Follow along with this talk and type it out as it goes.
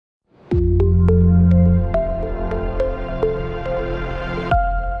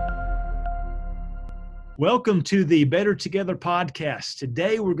Welcome to the Better Together podcast.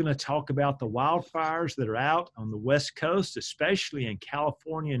 Today we're going to talk about the wildfires that are out on the West Coast, especially in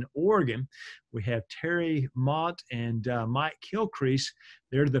California and Oregon. We have Terry Motte and Mike Kilcrease.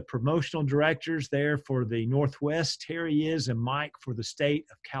 They're the promotional directors there for the Northwest. Terry is, and Mike for the state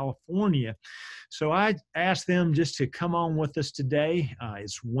of California. So I asked them just to come on with us today.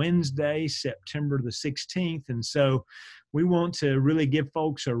 It's Wednesday, September the 16th, and so we want to really give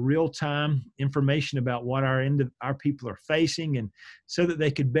folks a real-time information about what our people are facing, and so that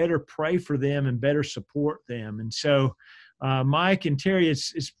they could better pray for them and better support them. And so, Mike and Terry,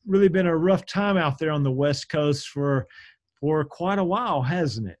 it's really been a rough time out there on the West Coast for quite a while,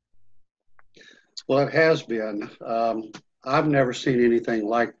 hasn't it? Well, it has been. I've never seen anything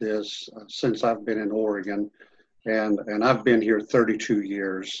like this since I've been in Oregon, and I've been here 32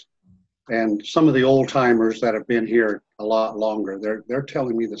 years. And some of the old timers that have been here a lot longer, they're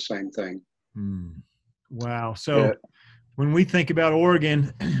telling me the same thing. Wow. So when we think about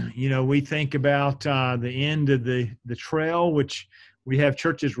Oregon, we think about the end of the trail, which we have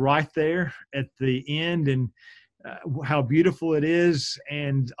churches right there at the end, and how beautiful it is.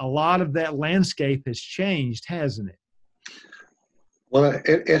 And a lot of that landscape has changed, hasn't it? Well,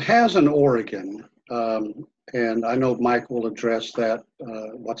 it has in Oregon. And I know Mike will address that,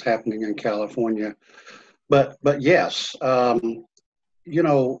 what's happening in California. But yes,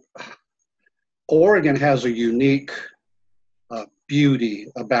 Oregon has a unique beauty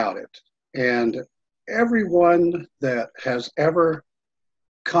about it. And everyone that has ever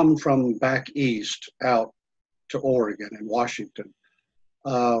come from back east out to Oregon and Washington,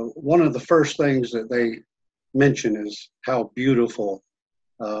 one of the first things that they mention is how beautiful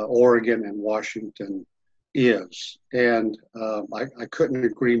Oregon and Washington is. And I couldn't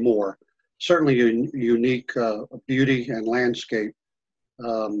agree more. Certainly a unique beauty and landscape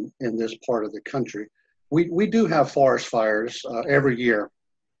in this part of the country. We do have forest fires every year,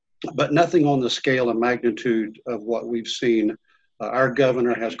 but nothing on the scale and magnitude of what we've seen. Our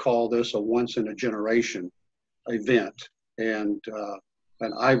governor has called this a once in a generation event, and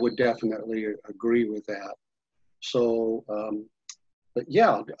I would definitely agree with that. So, but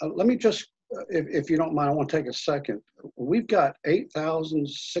yeah, let me just, if you don't mind, I want to take a second. We've got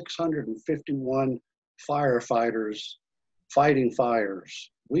 8,651 firefighters fighting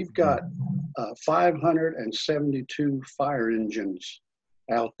fires. We've got 572 fire engines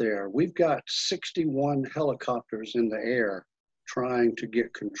out there. We've got 61 helicopters in the air trying to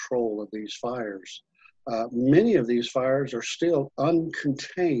get control of these fires. Many of these fires are still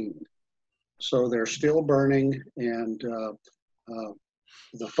uncontained, so they're still burning, and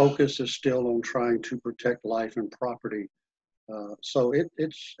the focus is still on trying to protect life and property. So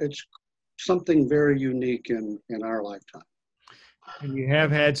it's something very unique in our lifetime. And you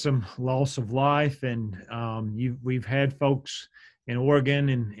have had some loss of life, and we've had folks in Oregon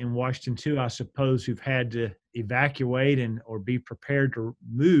and in Washington too, I suppose, who've had to evacuate or be prepared to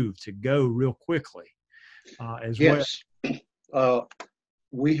move, to go real quickly as yes. Well.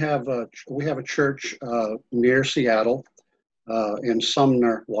 We have a church near Seattle, in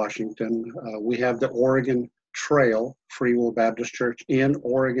Sumner, Washington. We have the Oregon Trail Free Will Baptist Church in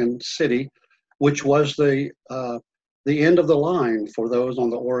Oregon City, which was the end of the line for those on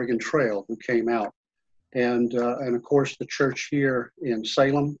the Oregon Trail who came out. And of course, the church here in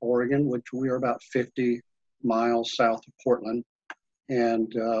Salem, Oregon, which we are about 50 miles south of Portland.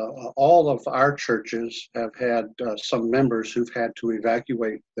 And all of our churches have had some members who've had to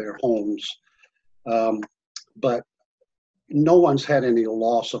evacuate their homes. But no one's had any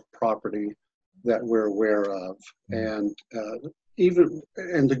loss of property that we're aware of. And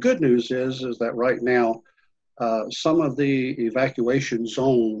the good news is that right now, some of the evacuation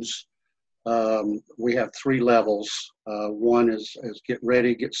zones, we have 3 levels. One is get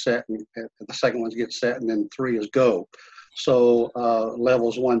ready, get set, and the second one's get set, and then 3 is go. So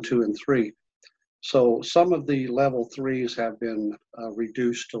levels 1, 2, and 3. So some of the level 3s have been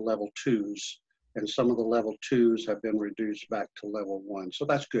reduced to level 2s, and some of the level 2s have been reduced back to level 1. So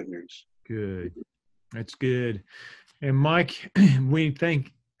that's good news. Good. That's good. And Mike, we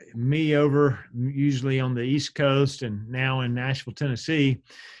think me over usually on the East Coast and now in Nashville, Tennessee,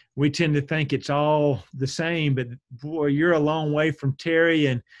 we tend to think it's all the same, but boy, you're a long way from Terry,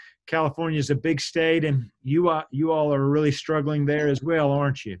 and California is a big state, and you all are really struggling there as well,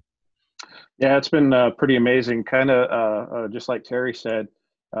 aren't you? Yeah, it's been pretty amazing. Kind of just like Terry said,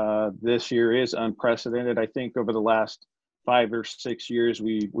 this year is unprecedented. I think over the last 5 or 6 years,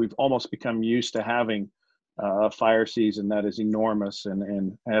 we've almost become used to having a fire season that is enormous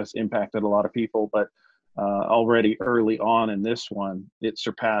and has impacted a lot of people. But already early on in this one, it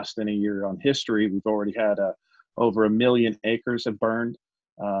surpassed any year on history. We've already had over 1 million acres have burned.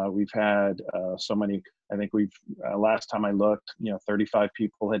 We've had so many, I think we've, last time I looked, 35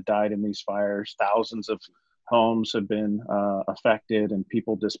 people had died in these fires. Thousands of homes have been affected and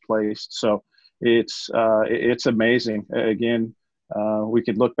people displaced. So it's amazing. Again, we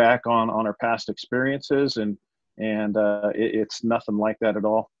could look back on our past experiences and it's nothing like that at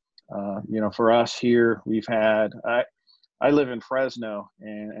all. For us here, we've had, I live in Fresno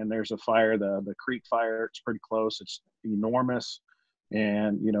and there's a fire, the Creek Fire. It's pretty close. It's enormous.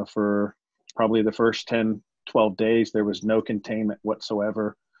 And, for probably the first 10, 12 days, there was no containment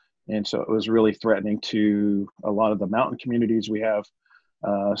whatsoever. And so it was really threatening to a lot of the mountain communities. We have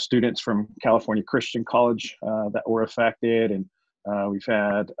students from California Christian College that were affected. And we've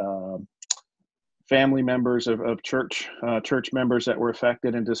had family members of church members that were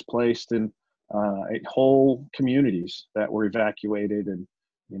affected and displaced, and whole communities that were evacuated. And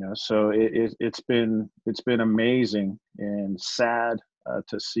so it's been amazing and sad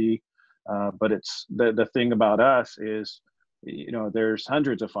to see, but it's the thing about us is there's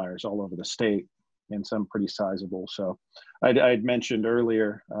hundreds of fires all over the state and some pretty sizable. So I'd mentioned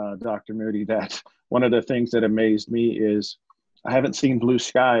earlier, Dr. Moody, that one of the things that amazed me is I haven't seen blue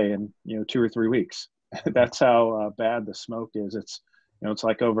sky in 2 or 3 weeks. That's how bad the smoke is. It's it's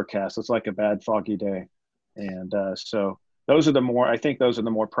like overcast. It's like a bad foggy day. And so those are the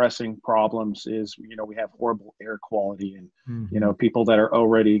more pressing problems is, we have horrible air quality and, people that are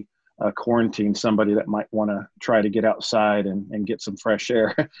already quarantined, somebody that might want to try to get outside and get some fresh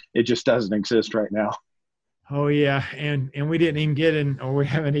air. It just doesn't exist right now. Oh yeah. And we didn't even get in, or we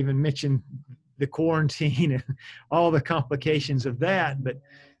haven't even mentioned the quarantine and all the complications of that. But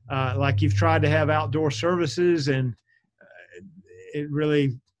like you've tried to have outdoor services and it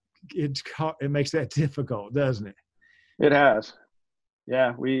makes that difficult, doesn't it? It has.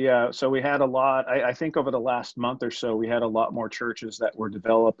 Yeah. So we had a lot, I think over the last month or so, we had a lot more churches that were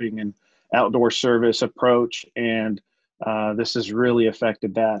developing an outdoor service approach. And this has really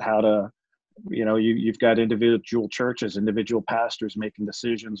affected that, how to, you've got individual churches, individual pastors making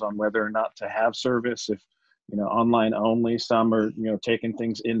decisions on whether or not to have service, if, online only. Some are, taking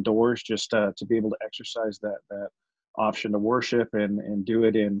things indoors just to be able to exercise that option to worship and do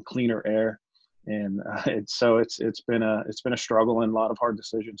it in cleaner air. And it's been a struggle and a lot of hard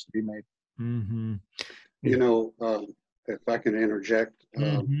decisions to be made. Mm-hmm. If I can interject,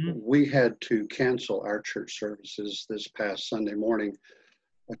 we had to cancel our church services this past Sunday morning.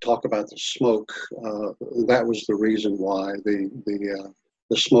 I talk about the smoke. That was the reason why the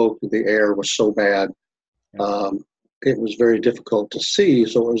smoke, the air was so bad. It was very difficult to see,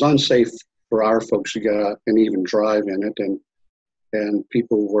 so it was unsafe for our folks to get out and even drive in it, and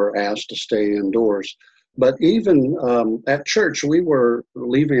people were asked to stay indoors. But even at church, we were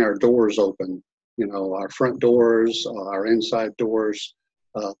leaving our doors open, our front doors, our inside doors.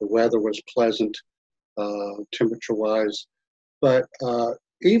 The weather was pleasant, temperature-wise. But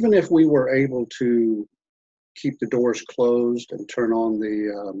even if we were able to keep the doors closed and turn on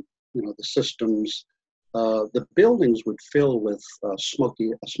the systems, the buildings would fill with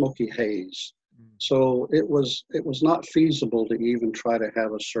smoky haze. So it was not feasible to even try to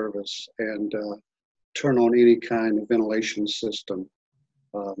have a service and turn on any kind of ventilation system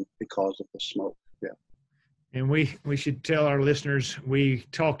because of the smoke. Yeah. And we should tell our listeners, we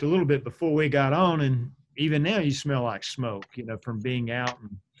talked a little bit before we got on, and even now you smell like smoke, from being out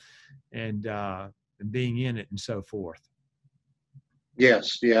and being in it and so forth.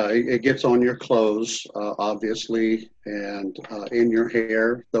 Yes, yeah, it gets on your clothes, obviously, and in your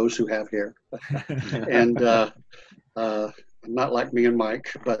hair, those who have hair. And not like me and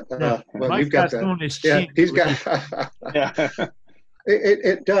Mike, but we've got that. Yeah, he's got. Yeah.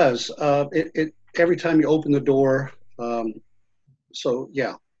 It does. It every time you open the door. So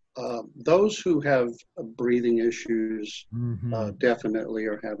yeah, those who have breathing issues definitely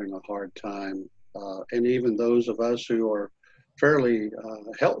are having a hard time, and even those of us who are fairly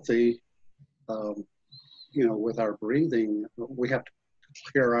healthy, with our breathing, we have to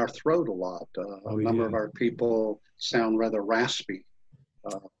clear our throat a lot. A number of our people sound rather raspy,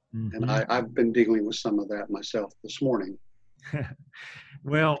 and I've been dealing with some of that myself this morning.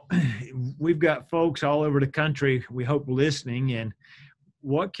 Well, we've got folks all over the country, we hope, listening, and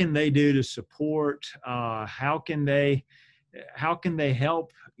what can they do to support? How can they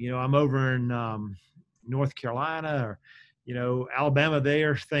help? I'm over in North Carolina or Alabama. They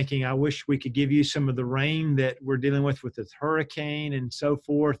are thinking, I wish we could give you some of the rain that we're dealing with this hurricane and so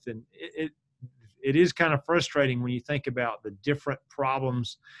forth. And it is kind of frustrating when you think about the different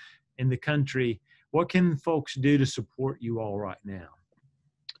problems in the country. What can folks do to support you all right now?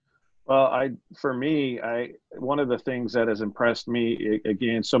 Well, for me, one of the things that has impressed me,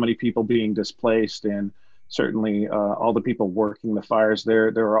 again, so many people being displaced, and certainly all the people working the fires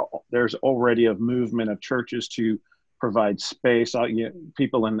there's already a movement of churches to provide space.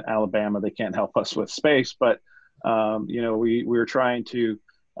 People in Alabama, they can't help us with space, but we're trying to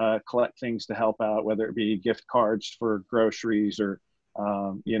collect things to help out, whether it be gift cards for groceries or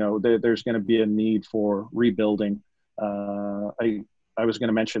there's going to be a need for rebuilding. I was going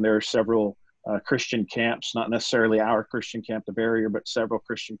to mention there are several Christian camps, not necessarily our Christian camp, the barrier, but several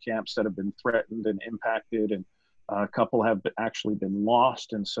Christian camps that have been threatened and impacted, and a couple have actually been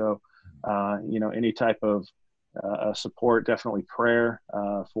lost. And so, any type of support, definitely prayer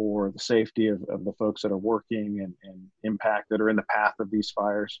for the safety of the folks that are working and impact that are in the path of these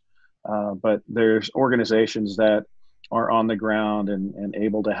fires. But there's organizations that are on the ground and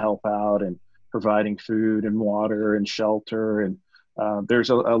able to help out and providing food and water and shelter. And there's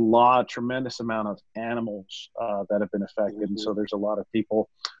a tremendous amount of animals that have been affected. And so there's a lot of people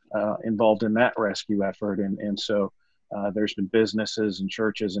involved in that rescue effort. And so there's been businesses and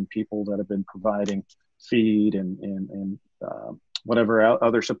churches and people that have been providing feed and whatever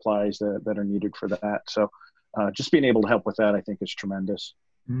other supplies that are needed for that. So just being able to help with that, I think, is tremendous.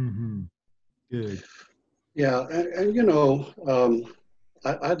 Mm-hmm. Good. Yeah,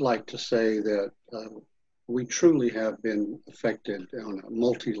 I'd like to say that we truly have been affected on a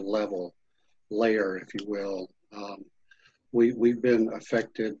multi-level layer, if you will. We've been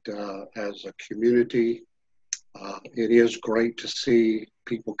affected as a community. It is great to see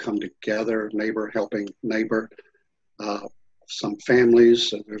people come together, neighbor helping neighbor. Some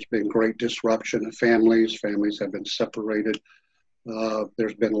families, there's been great disruption of families. Families have been separated.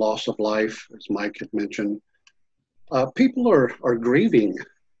 There's been loss of life, as Mike had mentioned. People are grieving.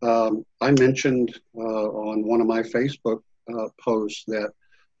 I mentioned on one of my Facebook posts that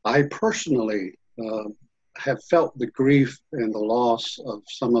I personally have felt the grief and the loss of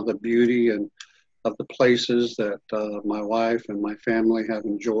some of the beauty and of the places that my wife and my family have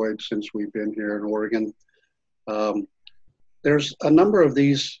enjoyed since we've been here in Oregon. There's a number of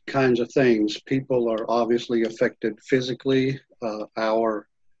these kinds of things. People are obviously affected physically. Our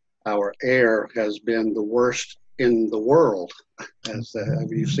air has been the worst in the world, as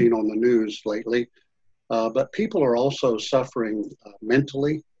you've seen on the news lately. But people are also suffering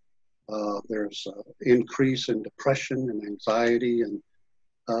mentally. There's increase in depression and anxiety and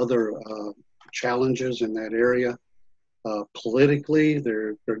other challenges in that area. Politically,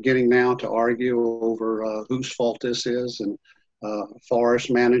 they're getting now to argue over whose fault this is, and forest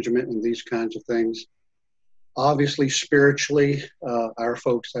management and these kinds of things. Obviously, spiritually, our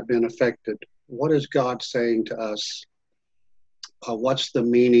folks have been affected. What is God saying to us? What's the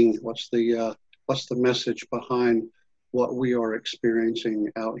meaning? What's the message behind what we are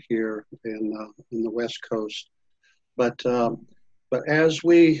experiencing out here in the West Coast? But as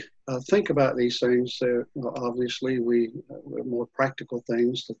we think about these things, obviously we more practical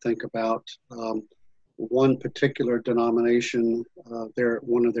things to think about. One particular denomination,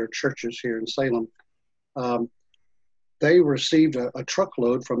 one of their churches here in Salem, they received a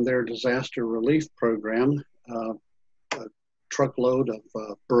truckload from their disaster relief program, a truckload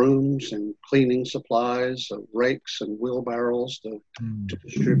of brooms and cleaning supplies, rakes and wheelbarrows to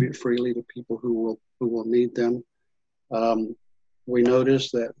distribute freely to people who will need them. We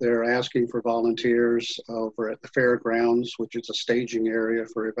noticed that they're asking for volunteers over at the fairgrounds, which is a staging area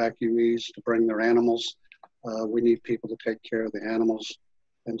for evacuees to bring their animals. We need people to take care of the animals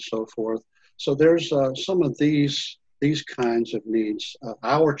and so forth. So there's some of these kinds of needs.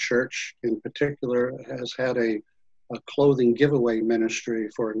 Our church in particular has had a clothing giveaway ministry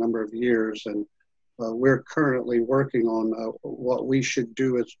for a number of years, and we're currently working on what we should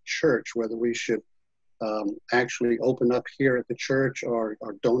do as a church, whether we should actually open up here at the church or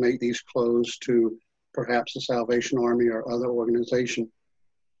donate these clothes to perhaps the Salvation Army or other organization.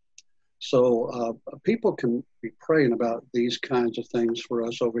 So people can be praying about these kinds of things for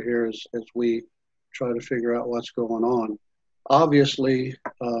us over here as we try to figure out what's going on. Obviously,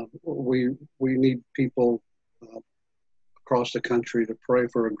 we need people across the country to pray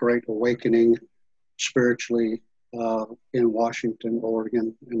for a great awakening spiritually in Washington,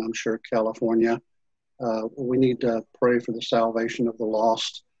 Oregon, and I'm sure California. We need to pray for the salvation of the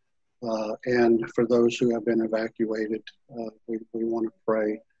lost and for those who have been evacuated. We want to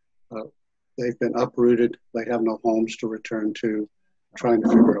pray. They've been uprooted. They have no homes to return to, trying to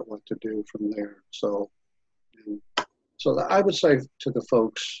figure out what to do from there. So I would say to the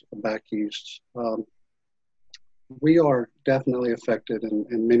folks back east, We are definitely affected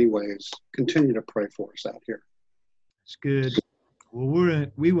in many ways. Continue to pray for us out here. It's good. Well,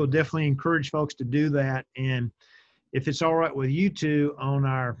 we will definitely encourage folks to do that. And if it's all right with you two,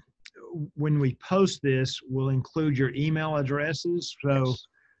 when we post this, we'll include your email addresses so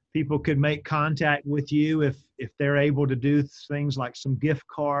people could make contact with you if they're able to do things like some gift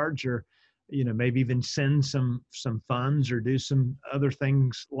cards, or maybe even send some funds or do some other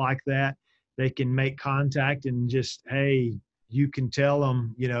things like that. They can make contact and just, hey, you can tell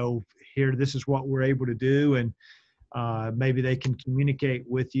them, here, this is what we're able to do, and maybe they can communicate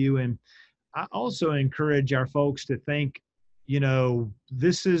with you. And I also encourage our folks to think,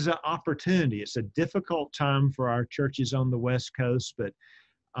 this is an opportunity. It's a difficult time for our churches on the West Coast, but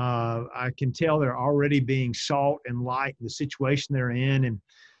I can tell they're already being salt and light in the situation they're in. And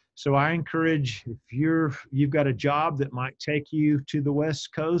so I encourage, if you've got a job that might take you to the West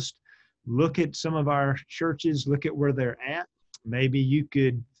Coast, look at some of our churches, look at where they're at. Maybe you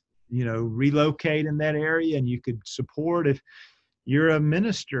could, relocate in that area, and you could support. If you're a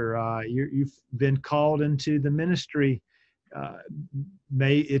minister, you've been called into the ministry.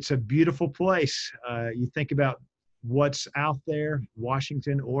 It's a beautiful place. You think about what's out there,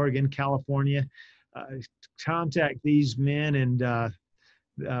 Washington, Oregon, California. Contact these men, and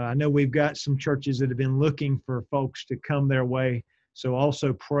I know we've got some churches that have been looking for folks to come their way. So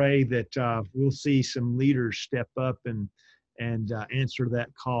also pray that we'll see some leaders step up and answer that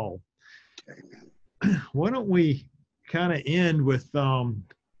call. Amen. Why don't we kind of end with,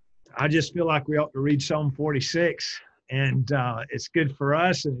 I just feel like we ought to read Psalm 46, and it's good for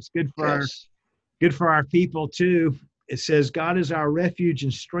us, and it's good for our people too. It says, God is our refuge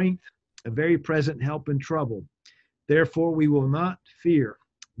and strength, a very present help in trouble. Therefore we will not fear,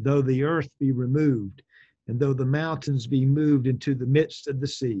 though the earth be removed, and though the mountains be moved into the midst of the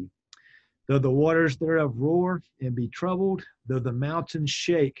sea, though the waters thereof roar and be troubled, though the mountains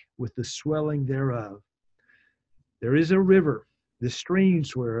shake with the swelling thereof. There is a river, the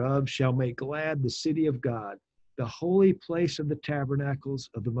streams whereof shall make glad the city of God, the holy place of the tabernacles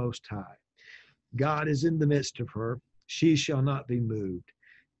of the Most High. God is in the midst of her, she shall not be moved.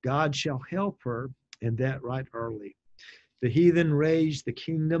 God shall help her, and that right early. The heathen raged, the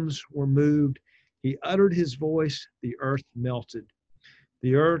kingdoms were moved. He uttered his voice, the earth melted.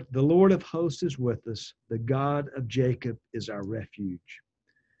 The Lord of hosts is with us. The God of Jacob is our refuge.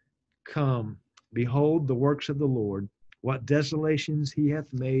 Come, behold the works of the Lord, what desolations he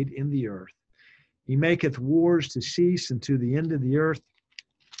hath made in the earth. He maketh wars to cease unto the end of the earth.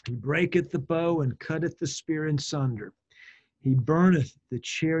 He breaketh the bow and cutteth the spear in sunder. He burneth the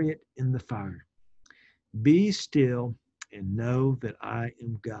chariot in the fire. Be still and know that I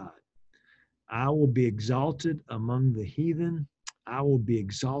am God. I will be exalted among the heathen. I will be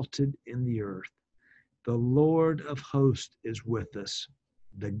exalted in the earth. The Lord of hosts is with us.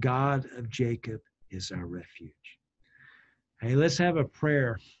 The God of Jacob is our refuge. Hey, let's have a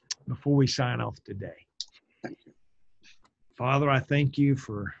prayer before we sign off today. Thank you. Father, I thank you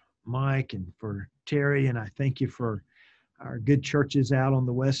for Mike and for Terry, and I thank you for our good churches out on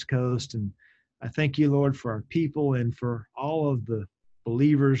the West Coast. And I thank you, Lord, for our people and for all of the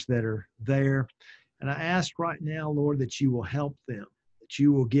believers that are there. And I ask right now, Lord, that you will help them, that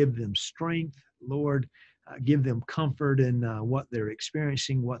you will give them strength, Lord, give them comfort in what they're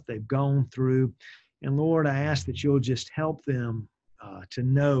experiencing, what they've gone through. And Lord, I ask that you'll just help them to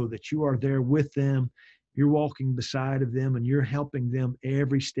know that you are there with them, you're walking beside of them, and you're helping them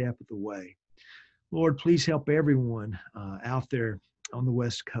every step of the way. Lord, please help everyone out there on the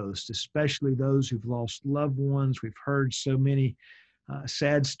West Coast, especially those who've lost loved ones. We've heard so many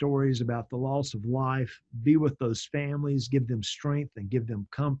sad stories about the loss of life. Be with those families, give them strength and give them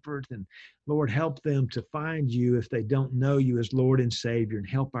comfort. And Lord, help them to find you if they don't know you as Lord and Savior, and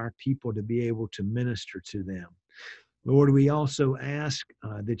help our people to be able to minister to them. Lord, we also ask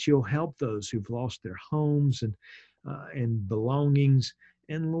that you'll help those who've lost their homes and belongings.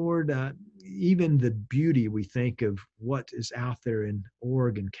 And Lord, even the beauty we think of what is out there in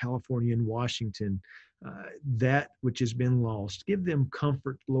Oregon, California, and Washington, that which has been lost. Give them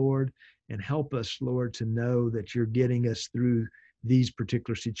comfort, Lord, and help us, Lord, to know that you're getting us through these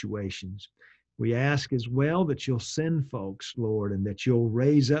particular situations. We ask as well that you'll send folks, Lord, and that you'll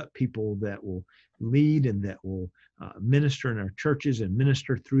raise up people that will lead and that will minister in our churches and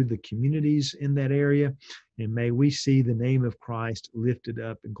minister through the communities in that area. And may we see the name of Christ lifted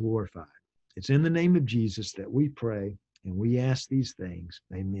up and glorified. It's in the name of Jesus that we pray and we ask these things.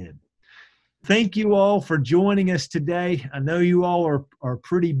 Amen. Thank you all for joining us today. I know you all are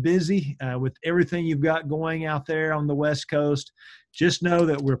pretty busy with everything you've got going out there on the West Coast. Just know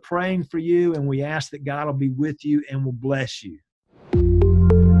that we're praying for you, and we ask that God will be with you and will bless you.